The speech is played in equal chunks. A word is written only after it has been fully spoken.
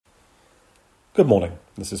Good morning.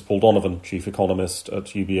 This is Paul Donovan, Chief Economist at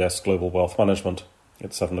UBS Global Wealth Management.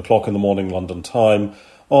 It's 7 o'clock in the morning London time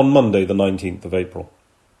on Monday the 19th of April.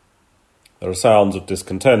 There are sounds of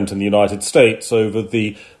discontent in the United States over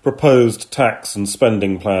the proposed tax and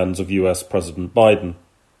spending plans of US President Biden.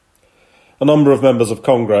 A number of members of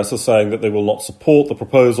Congress are saying that they will not support the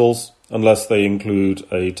proposals unless they include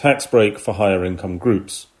a tax break for higher income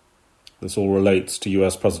groups. This all relates to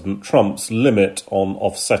US President Trump's limit on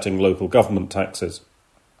offsetting local government taxes.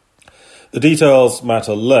 The details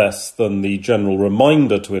matter less than the general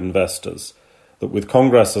reminder to investors that with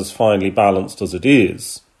Congress as finely balanced as it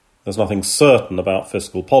is, there's nothing certain about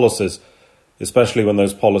fiscal policies, especially when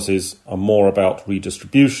those policies are more about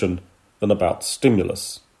redistribution than about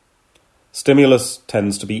stimulus. Stimulus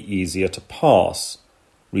tends to be easier to pass.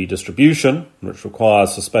 Redistribution, which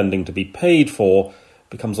requires the spending to be paid for,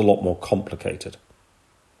 becomes a lot more complicated.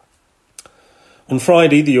 On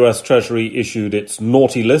Friday, the US Treasury issued its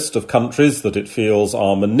naughty list of countries that it feels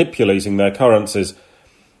are manipulating their currencies.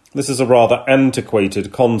 This is a rather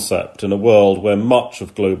antiquated concept in a world where much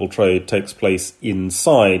of global trade takes place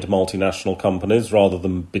inside multinational companies rather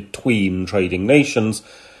than between trading nations,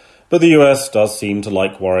 but the US does seem to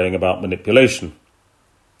like worrying about manipulation.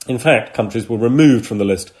 In fact, countries were removed from the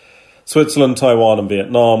list. Switzerland, Taiwan and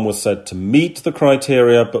Vietnam were said to meet the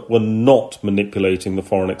criteria but were not manipulating the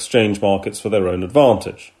foreign exchange markets for their own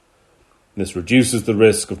advantage. This reduces the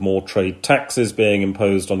risk of more trade taxes being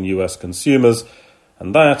imposed on US consumers,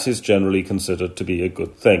 and that is generally considered to be a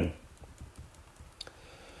good thing.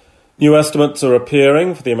 New estimates are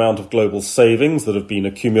appearing for the amount of global savings that have been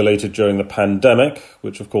accumulated during the pandemic,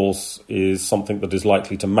 which of course is something that is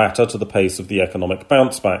likely to matter to the pace of the economic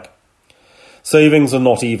bounce back. Savings are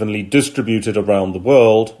not evenly distributed around the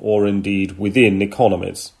world or indeed within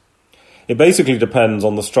economies. It basically depends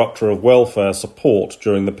on the structure of welfare support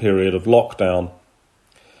during the period of lockdown.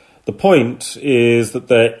 The point is that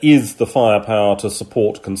there is the firepower to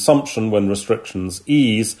support consumption when restrictions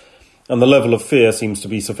ease, and the level of fear seems to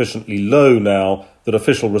be sufficiently low now that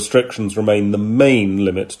official restrictions remain the main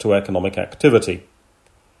limit to economic activity.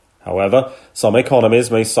 However, some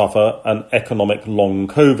economies may suffer an economic long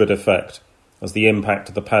COVID effect, as the impact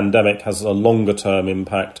of the pandemic has a longer-term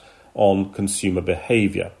impact on consumer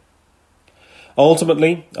behaviour.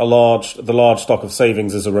 Ultimately, the large stock of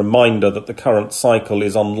savings is a reminder that the current cycle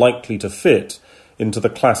is unlikely to fit into the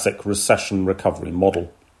classic recession recovery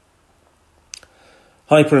model.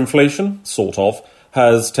 Hyperinflation, sort of,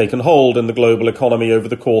 has taken hold in the global economy over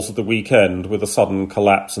the course of the weekend with a sudden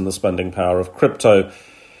collapse in the spending power of crypto.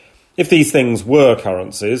 If these things were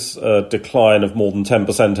currencies, a decline of more than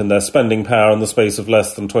 10% in their spending power in the space of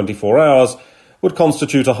less than 24 hours would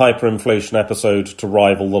constitute a hyperinflation episode to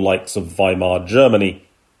rival the likes of Weimar Germany.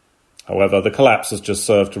 However, the collapse has just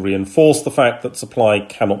served to reinforce the fact that supply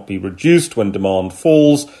cannot be reduced when demand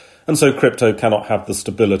falls, and so crypto cannot have the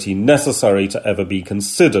stability necessary to ever be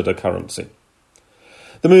considered a currency.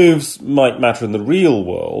 The moves might matter in the real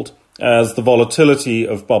world, as the volatility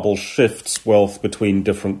of bubble shifts wealth between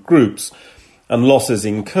different groups, and losses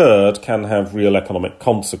incurred can have real economic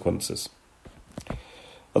consequences.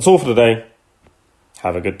 That's all for today.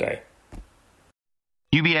 Have a good day.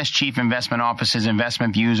 UBS Chief Investment Office's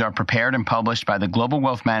investment views are prepared and published by the global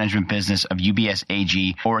wealth management business of UBS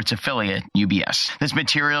AG or its affiliate, UBS. This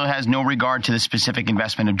material has no regard to the specific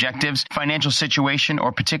investment objectives, financial situation,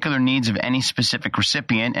 or particular needs of any specific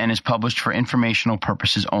recipient and is published for informational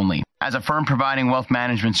purposes only. As a firm providing wealth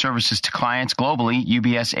management services to clients globally,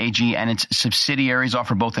 UBS AG and its subsidiaries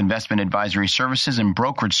offer both investment advisory services and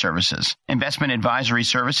brokerage services. Investment advisory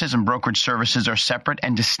services and brokerage services are separate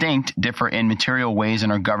and distinct, differ in material ways,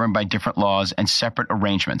 and are governed by different laws and separate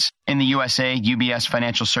arrangements. In the USA, UBS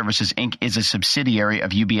Financial Services Inc. is a subsidiary of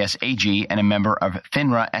UBS AG and a member of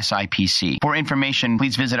FINRA SIPC. For information,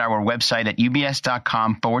 please visit our website at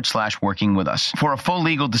ubs.com/working with us. For a full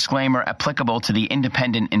legal disclaimer applicable to the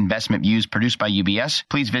independent investment views produced by UBS,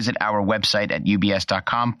 please visit our website at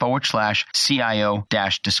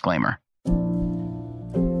ubs.com/CIO-disclaimer.